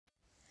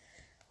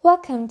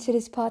Welcome to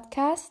this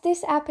podcast.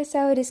 This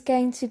episode is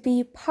going to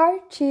be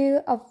part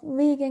 2 of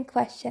vegan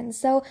questions.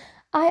 So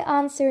I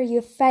answer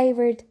your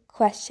favorite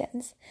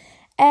questions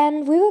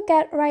and we will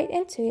get right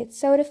into it.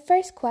 So the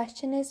first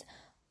question is,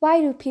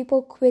 why do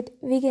people quit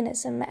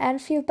veganism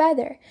and feel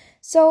better?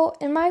 So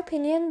in my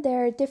opinion,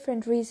 there are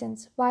different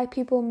reasons why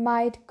people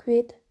might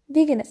quit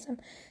veganism.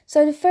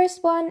 So the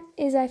first one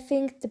is, I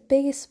think, the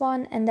biggest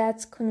one, and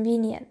that's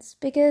convenience,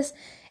 because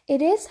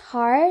it is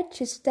hard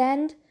to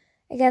stand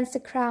against the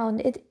crowd.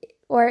 It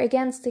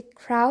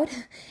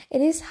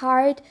is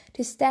hard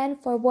to stand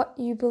for what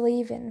you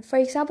believe in. For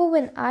example,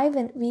 when I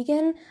went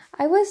vegan,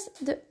 I was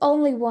the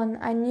only one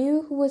I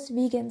knew who was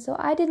vegan, so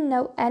I didn't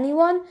know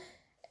anyone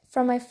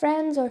from my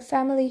friends or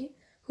family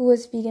who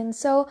was vegan.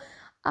 So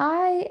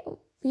I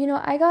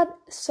got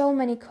so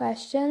many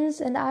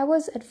questions, and I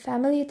was at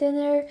family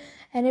dinner,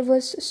 and it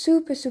was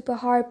super, super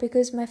hard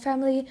because my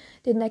family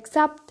didn't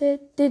accept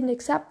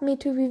me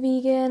to be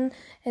vegan,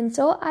 and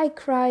so I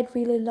cried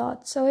really a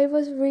lot. So it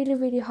was really,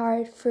 really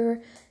hard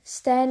for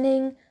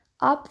standing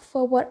up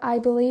for what I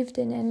believed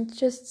in and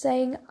just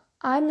saying,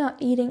 I'm not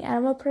eating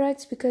animal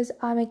products because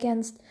I'm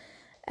against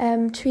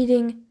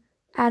treating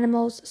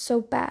animals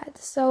so bad.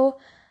 So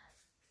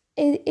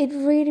it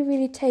really,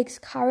 really takes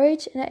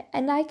courage,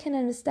 and I can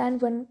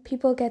understand when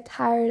people get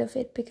tired of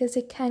it, because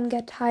it can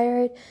get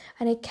tired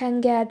and it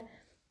can get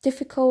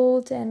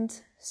difficult,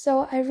 and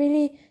so I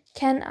really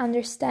can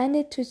understand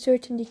it to a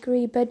certain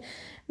degree. But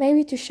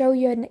maybe to show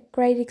you a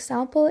great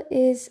example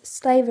is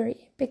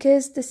slavery,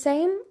 because the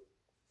same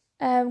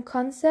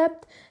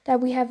concept that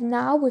we have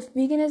now with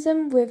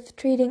veganism, with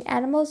treating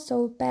animals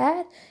so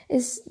bad,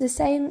 is the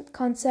same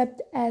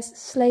concept as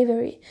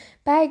slavery.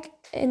 Back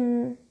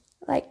in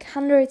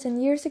hundreds of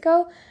years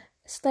ago,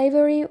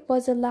 slavery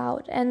was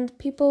allowed and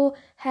people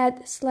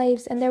had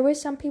slaves, and there were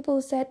some people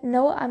who said,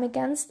 no, I'm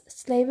against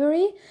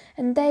slavery,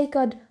 and they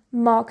got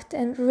mocked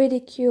and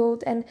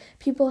ridiculed, and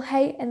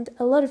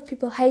a lot of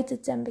people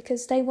hated them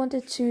because they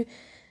wanted to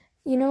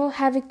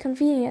have it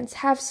convenient,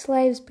 have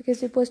slaves,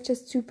 because it was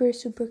just super,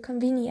 super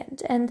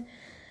convenient. And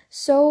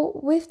so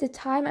with the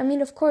time,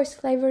 of course,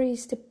 slavery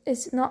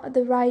is not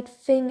the right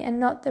thing and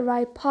not the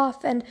right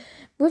path. And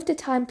with the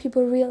time,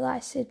 people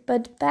realized it.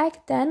 But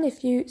back then,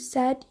 if you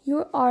said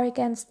you are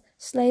against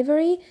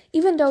slavery,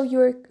 even though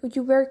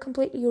you were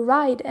completely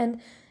right and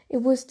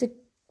it was the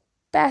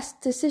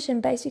best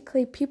decision,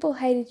 basically, people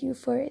hated you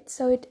for it.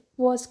 So it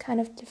was kind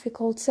of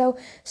difficult. So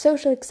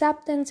social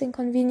acceptance and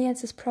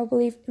convenience is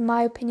probably, in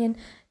my opinion,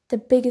 the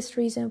biggest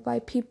reason why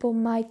people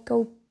might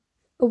go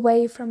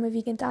away from a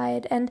vegan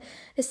diet. And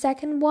the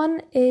second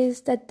one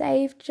is that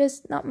they've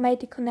just not made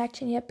the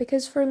connection yet,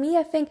 because for me,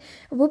 I think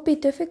it would be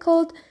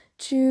difficult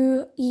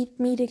to eat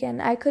meat again.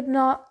 I could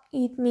not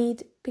eat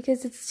meat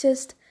because it's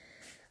just,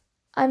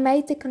 I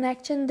made the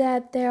connection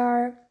that there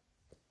are,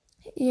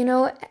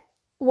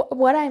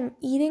 what I'm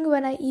eating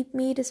when I eat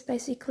meat is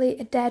basically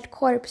a dead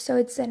corpse. So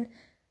it's an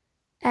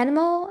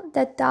animal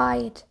that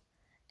died,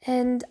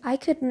 and I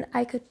could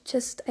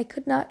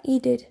not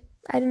eat it.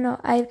 I don't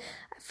know.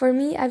 For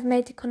me, I've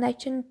made the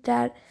connection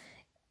that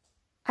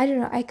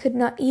I could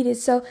not eat it.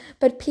 So,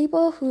 but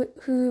people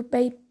who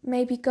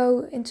maybe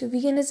go into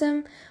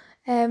veganism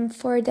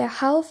for their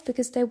health,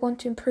 because they want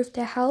to improve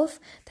their health,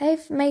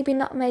 they've maybe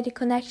not made a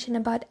connection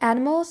about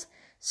animals.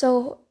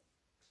 So,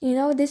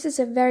 this is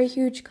a very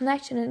huge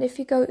connection. And if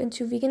you go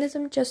into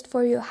veganism just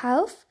for your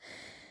health,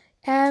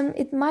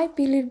 it might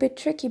be a little bit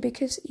tricky,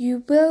 because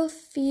you will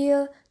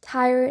feel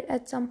tired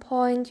at some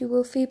point, you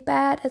will feel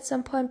bad at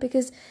some point,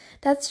 because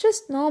that's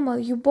just normal.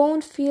 You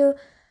won't feel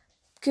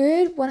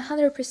good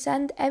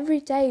 100% every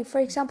day. For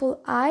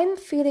example, I'm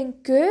feeling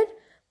good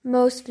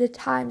most of the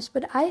times,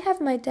 but I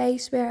have my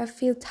days where I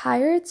feel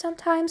tired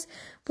sometimes,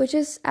 which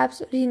is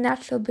absolutely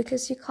natural,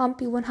 because you can't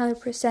be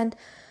 100%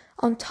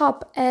 on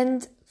top.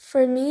 And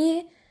for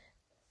me,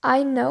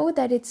 I know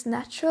that it's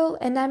natural,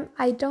 and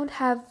I don't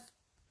have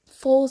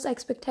false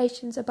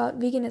expectations about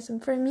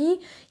veganism. For me,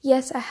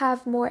 yes, I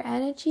have more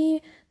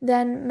energy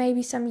than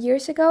maybe some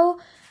years ago,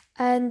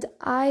 and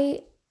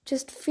I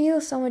just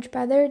feel so much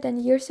better than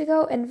years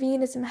ago, and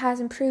veganism has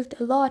improved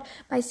a lot.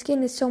 My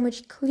skin is so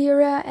much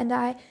clearer, and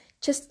I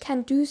just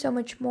can do so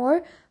much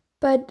more.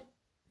 But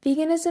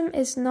veganism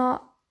is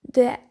not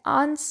the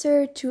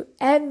answer to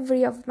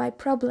every of my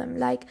problem.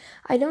 Like,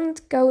 I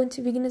don't go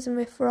into veganism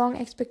with wrong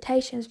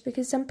expectations,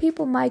 because some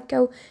people might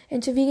go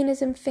into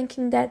veganism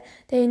thinking that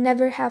they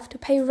never have to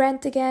pay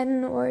rent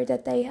again, or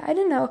that they,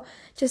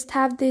 just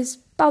have this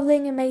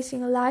bubbling,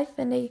 amazing life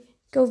and they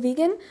go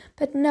vegan.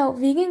 But no,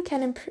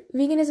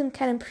 veganism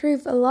can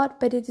improve a lot,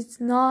 but it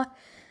is not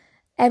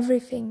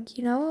everything,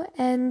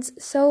 and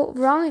so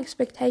wrong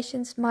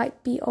expectations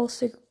might be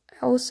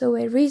also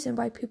a reason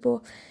why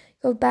people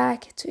go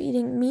back to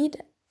eating meat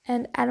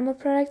and animal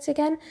products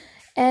again.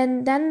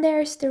 And then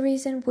there's the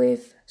reason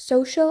with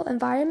social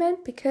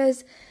environment,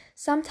 because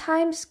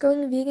sometimes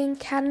going vegan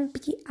can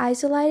be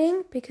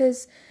isolating,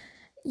 because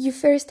you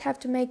first have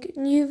to make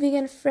new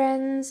vegan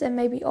friends, and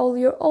maybe all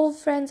your old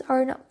friends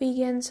are not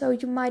vegan, so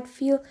you might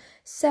feel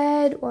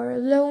sad or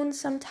alone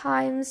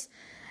sometimes.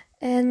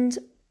 And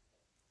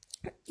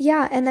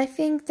yeah, and I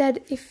think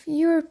that if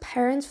your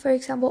parents, for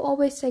example,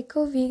 always say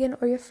go vegan,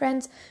 or your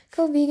friends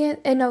go vegan,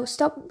 no,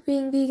 stop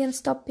being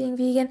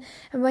vegan,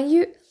 and when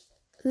you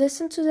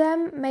listen to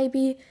them,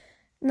 maybe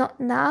not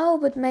now,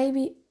 but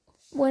maybe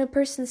when a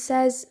person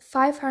says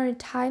 500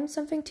 times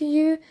something to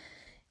you,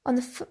 on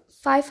the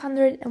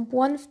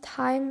 501th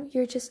time,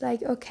 you're just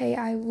like, okay,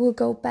 I will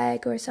go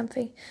back or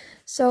something.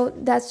 So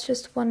that's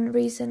just one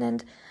reason.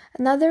 And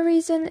another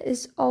reason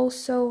is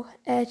also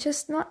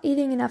just not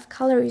eating enough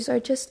calories, or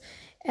just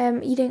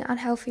eating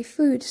unhealthy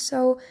food.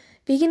 So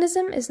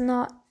veganism is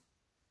not,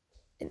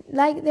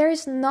 like, there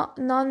is not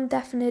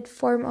non-definite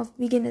form of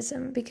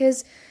veganism,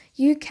 because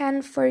you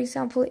can, for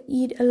example,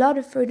 eat a lot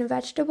of fruit and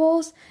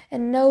vegetables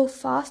and no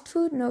fast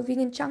food, no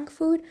vegan junk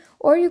food,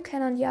 or you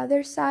can, on the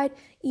other side,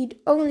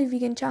 eat only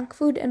vegan junk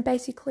food and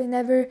basically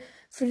never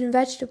fruit and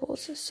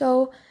vegetables.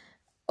 So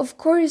of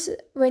course,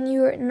 when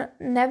you're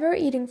never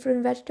eating fruit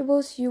and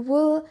vegetables, you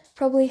will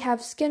probably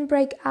have skin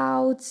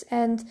breakouts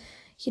and,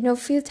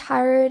 feel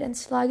tired and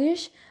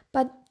sluggish,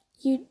 but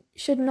you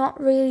should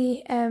not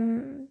really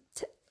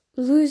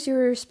lose your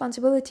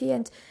responsibility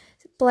and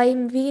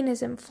blame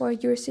veganism for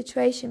your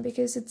situation,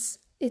 because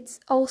it's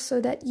also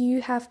that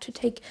you have to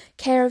take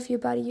care of your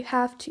body, you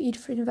have to eat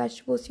fruit and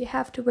vegetables, you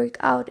have to work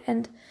out,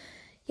 and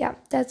yeah,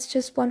 that's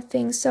just one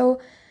thing. So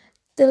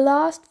the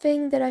last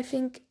thing that I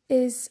think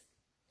is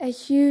a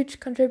huge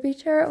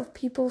contributor of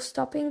people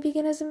stopping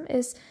veganism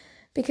is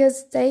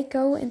because they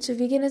go into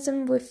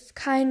veganism with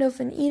kind of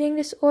an eating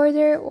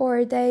disorder,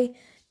 or they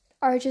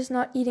are just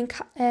not eating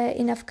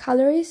enough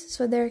calories,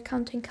 so they're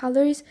counting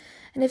calories.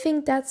 And I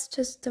think that's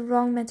just the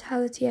wrong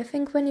mentality. I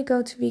think when you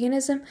go to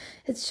veganism,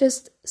 it's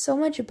just so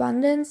much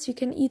abundance, you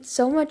can eat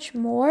so much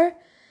more.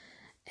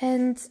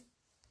 And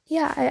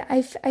yeah,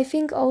 I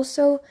think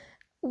also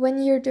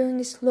when you're doing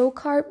this low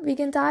carb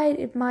vegan diet,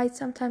 it might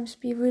sometimes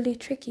be really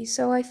tricky.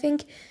 So I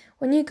think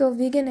when you go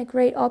vegan, a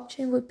great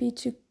option would be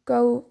to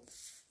go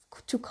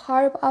to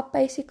carb up,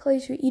 basically,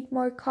 to eat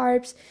more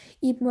carbs,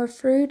 eat more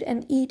fruit,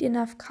 and eat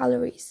enough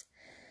calories.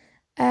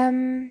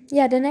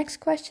 The next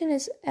question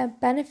is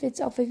benefits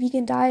of a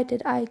vegan diet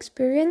that I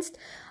experienced.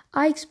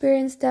 I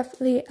experienced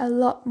definitely a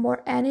lot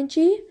more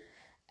energy.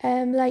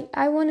 Like,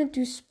 I want to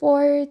do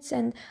sports,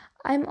 and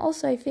I'm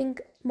also, I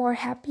think, more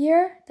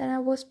happier than I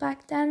was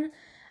back then,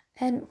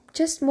 and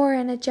just more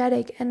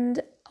energetic.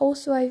 And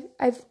also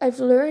I've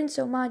learned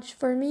so much.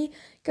 For me,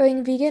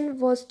 going vegan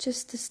was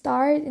just the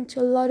start into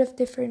a lot of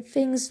different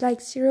things,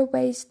 like zero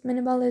waste,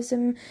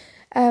 minimalism,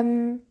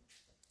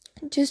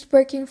 just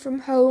working from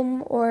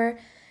home, or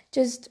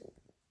just,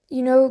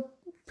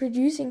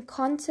 producing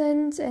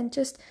content, and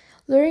just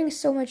learning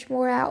so much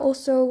more. I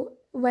also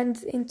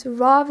went into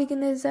raw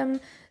veganism,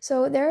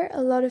 so there are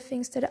a lot of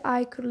things that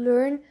I could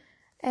learn,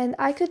 and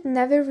I could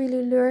never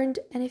really learn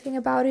anything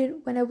about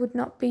it when I would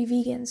not be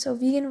vegan. So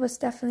vegan was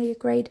definitely a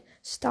great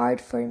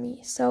start for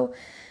me. So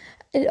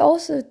it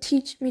also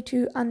taught me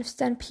to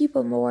understand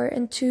people more,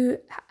 and to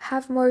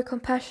have more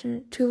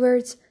compassion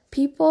towards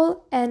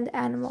people and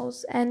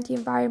animals and the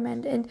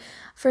environment. And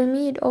for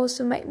me, it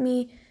also made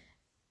me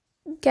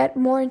get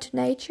more into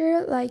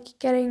nature, like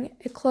getting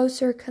a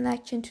closer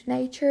connection to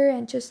nature,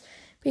 and just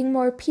being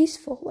more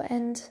peaceful,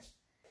 and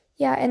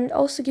and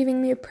also giving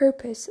me a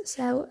purpose.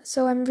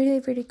 So I'm really,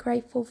 really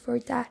grateful for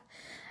that.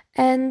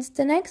 And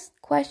the next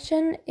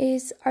question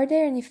is, are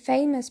there any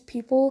famous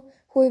people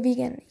who are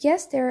vegan?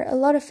 Yes, there are a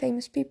lot of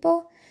famous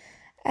people.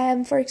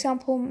 For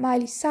example,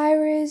 Miley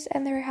Cyrus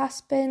and her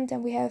husband,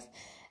 and we have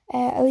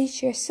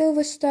Alicia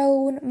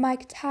Silverstone,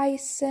 Mike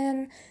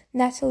Tyson,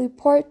 Natalie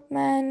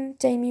Portman,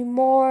 Demi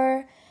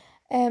Moore,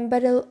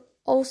 but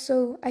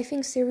also, I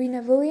think,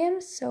 Serena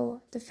Williams,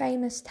 so the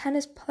famous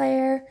tennis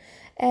player.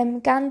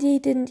 Gandhi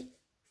didn't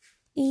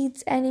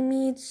eat any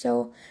meat,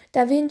 so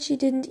Da Vinci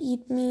didn't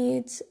eat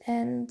meat,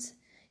 and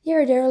there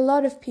are a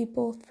lot of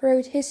people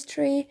throughout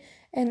history,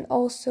 and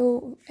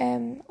also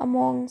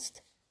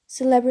amongst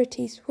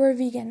celebrities who are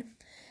vegan.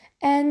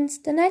 And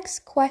the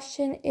next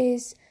question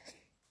is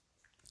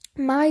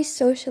my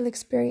social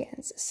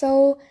experience.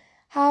 So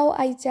how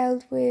I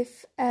dealt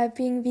with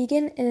being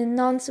vegan in a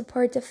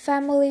non-supportive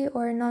family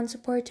or a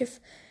non-supportive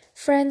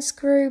friends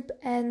group,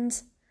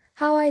 and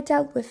how I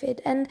dealt with it.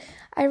 And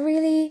I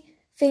really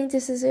think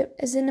this is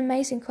an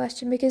amazing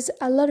question, because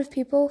a lot of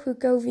people who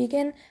go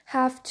vegan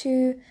have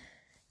to,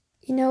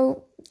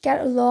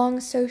 get along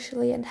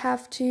socially, and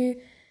have to,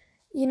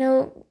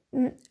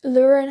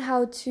 learn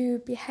how to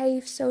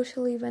behave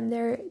socially when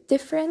they're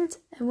different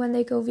and when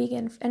they go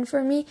vegan. And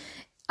for me,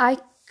 I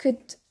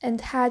could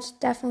and had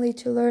definitely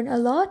to learn a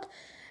lot,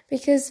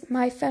 because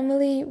my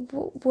family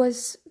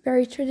was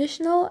very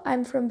traditional.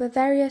 I'm from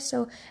Bavaria,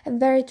 so a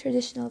very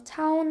traditional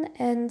town.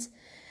 And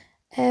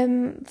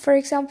for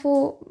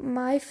example,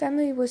 my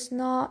family was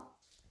not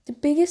the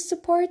biggest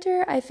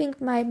supporter. I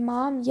think my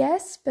mom,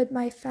 yes, but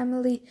my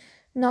family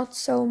not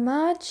so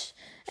much.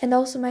 And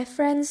also my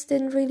friends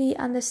didn't really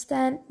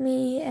understand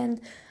me, and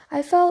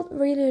I felt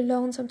really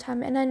alone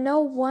sometimes. And I know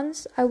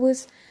once I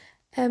was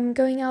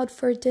going out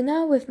for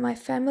dinner with my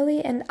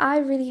family, and I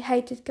really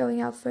hated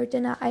going out for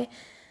dinner.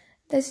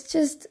 There's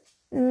just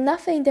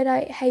nothing that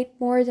I hate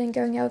more than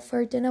going out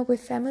for dinner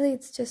with family.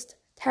 It's just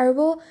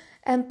terrible.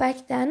 And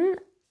back then,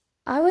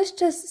 I was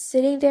just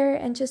sitting there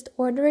and just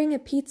ordering a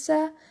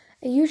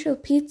usual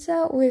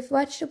pizza with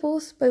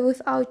vegetables, but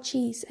without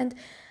cheese. And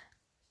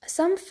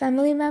some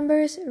family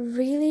members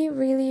really,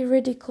 really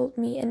ridiculed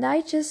me. And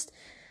I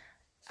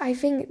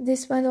think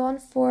this went on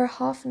for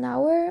half an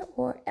hour.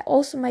 Or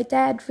also my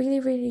dad really,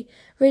 really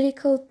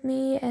ridiculed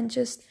me and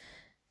just,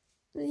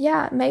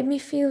 made me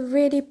feel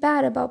really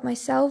bad about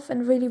myself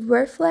and really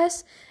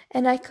worthless.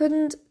 And I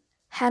couldn't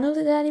handle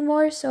it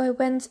anymore. So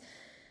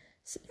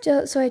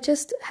I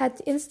just had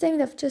the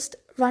instinct of just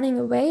running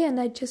away, and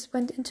I just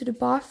went into the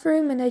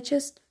bathroom and I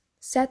just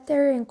sat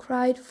there and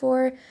cried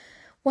for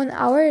 1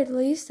 hour at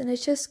least, and I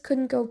just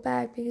couldn't go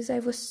back because I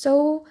was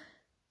so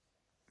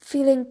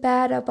feeling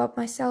bad about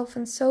myself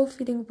and so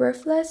feeling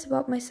worthless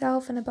about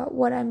myself and about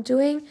what I'm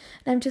doing.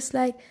 And I'm just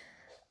like,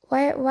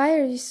 why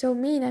are you so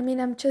mean? I mean,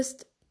 I'm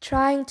just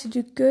trying to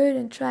do good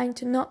and trying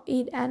to not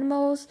eat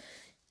animals.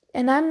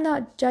 And I'm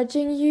not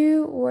judging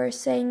you or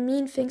saying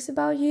mean things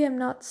about you. I'm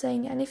not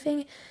saying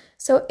anything.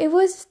 So it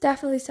was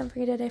definitely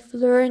something that I've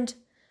learned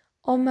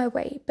on my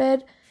way.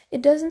 But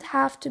it doesn't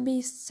have to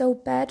be so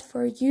bad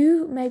for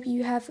you. Maybe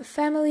you have a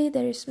family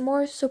that is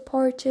more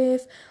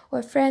supportive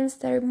or friends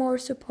that are more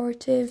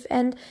supportive.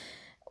 And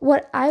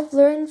what I've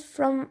learned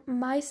from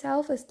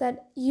myself is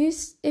that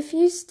if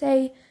you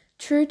stay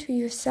true to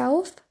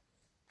yourself,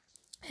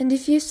 and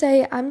if you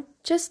say, I'm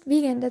just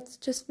vegan, that's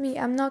just me,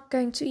 I'm not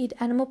going to eat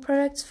animal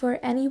products for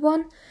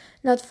anyone,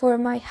 not for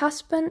my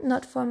husband,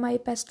 not for my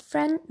best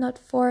friend, not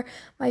for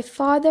my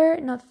father,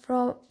 not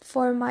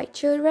for my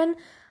children,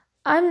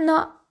 I'm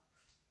not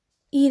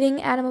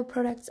eating animal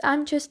products,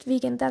 I'm just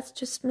vegan, that's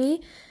just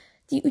me.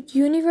 The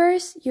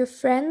universe, your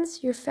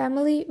friends, your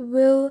family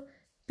will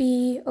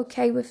be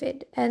okay with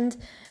it. And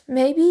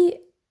maybe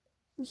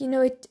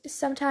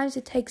sometimes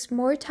it takes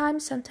more time,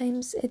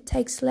 sometimes it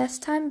takes less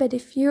time, but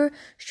if you're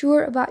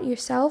sure about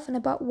yourself and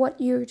about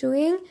what you're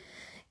doing,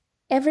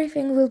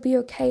 everything will be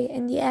okay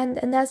in the end.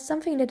 And that's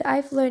something that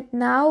I've learned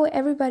now.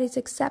 Everybody's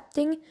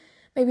accepting,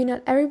 maybe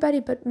not everybody,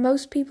 but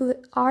most people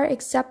are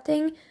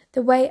accepting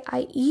the way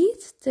I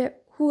eat,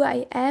 who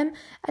I am.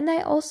 And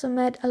I also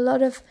met a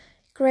lot of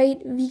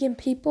great vegan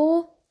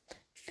people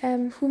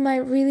whom I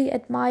really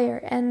admire.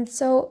 And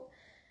so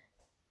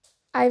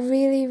I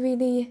really,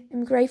 really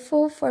am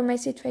grateful for my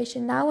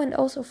situation now, and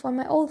also for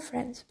my old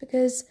friends,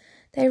 because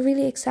they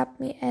really accept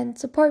me and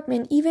support me.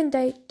 And even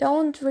they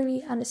don't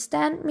really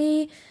understand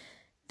me,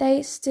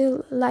 they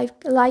still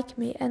like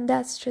me, and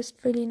that's just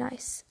really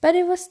nice. But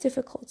it was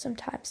difficult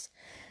sometimes.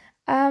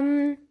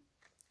 The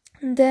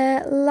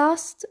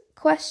last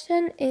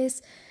question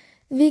is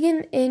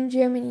vegan in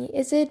Germany.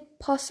 Is it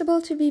possible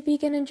to be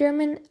vegan in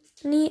Germany?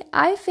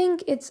 I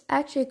think it's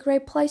actually a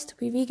great place to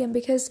be vegan,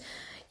 because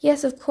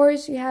yes, of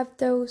course, you have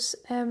those,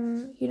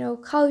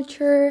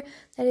 culture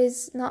that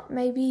is not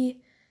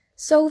maybe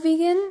so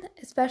vegan,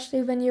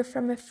 especially when you're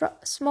from a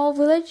small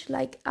village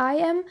like I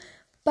am.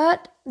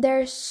 But there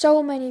are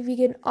so many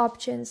vegan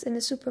options in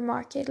the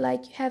supermarket.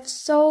 Like, you have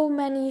so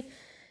many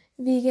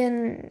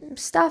vegan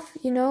stuff,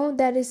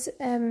 that is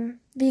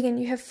vegan.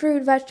 You have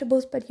fruit,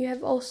 vegetables, but you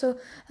have also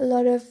a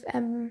lot of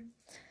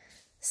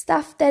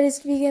stuff that is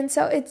vegan.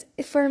 So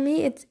for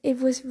me, it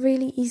was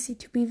really easy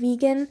to be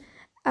vegan.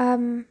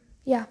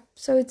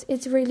 So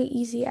it's really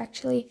easy,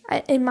 actually,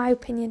 in my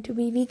opinion, to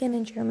be vegan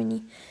in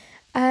Germany.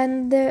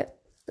 And the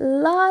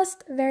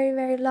very,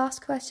 very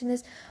last question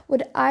is,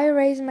 would I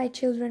raise my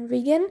children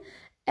vegan?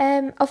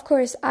 Of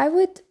course, I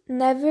would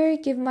never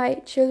give my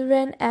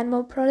children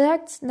animal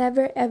products,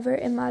 never ever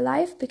in my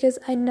life, because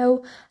I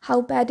know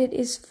how bad it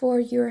is for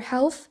your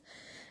health.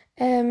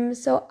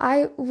 So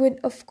I would,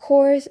 of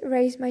course,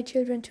 raise my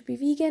children to be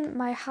vegan.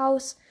 My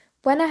house,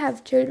 when I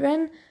have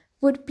children,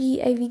 would be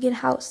a vegan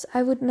house.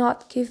 I would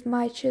not give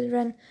my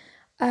children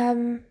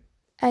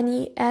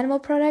any animal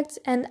products.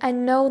 And I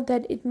know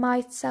that it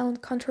might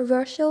sound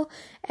controversial,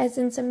 as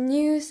in some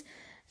news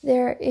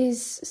there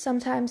is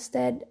sometimes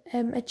that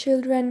a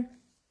children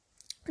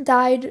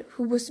died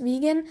who was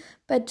vegan.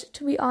 But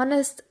to be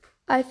honest,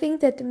 I think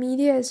that the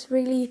media is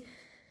really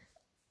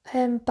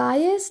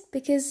biased,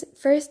 because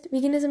first,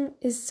 veganism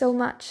is so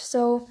much.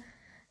 So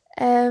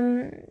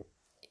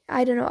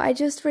I don't know, I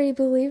just really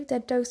believe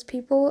that those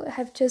people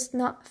have just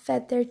not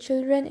fed their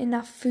children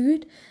enough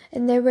food,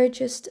 and they were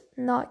just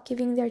not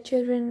giving their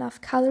children enough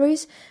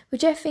calories,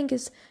 which I think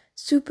is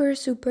super,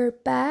 super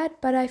bad.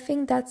 But I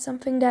think that's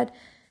something that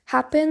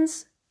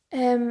happens,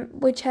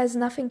 which has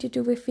nothing to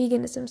do with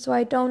veganism. So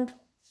I don't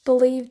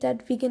believe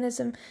that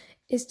veganism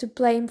is to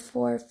blame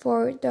for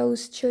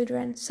those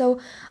children. So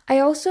I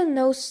also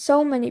know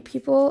so many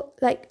people,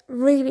 like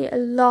really a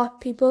lot of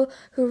people,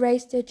 who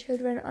raise their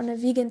children on a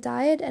vegan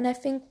diet. And I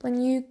think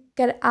when you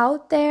get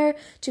out there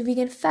to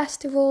vegan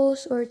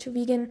festivals or to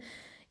vegan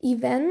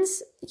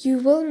events, you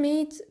will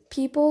meet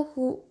people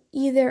who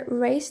either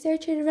raised their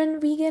children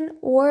vegan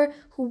or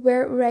who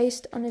were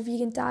raised on a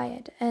vegan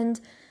diet. And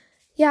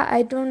yeah,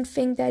 I don't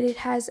think that it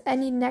has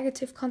any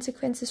negative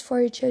consequences for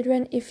your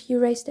children if you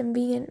raise them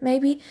vegan.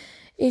 Maybe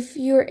if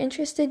you're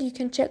interested, you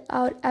can check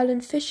out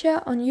Ellen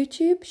Fisher on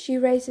YouTube. She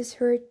raises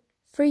her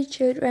 3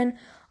 children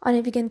on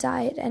a vegan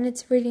diet, and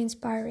it's really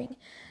inspiring.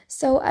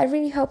 So I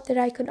really hope that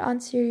I could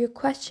answer your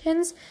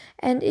questions.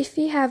 And if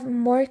you have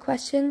more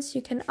questions,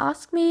 you can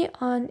ask me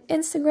on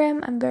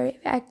Instagram. I'm very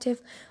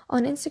active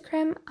on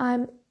Instagram.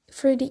 I'm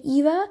Fruity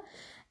Eva.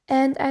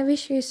 And I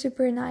wish you a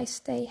super nice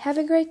day. Have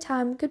a great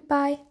time.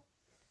 Goodbye.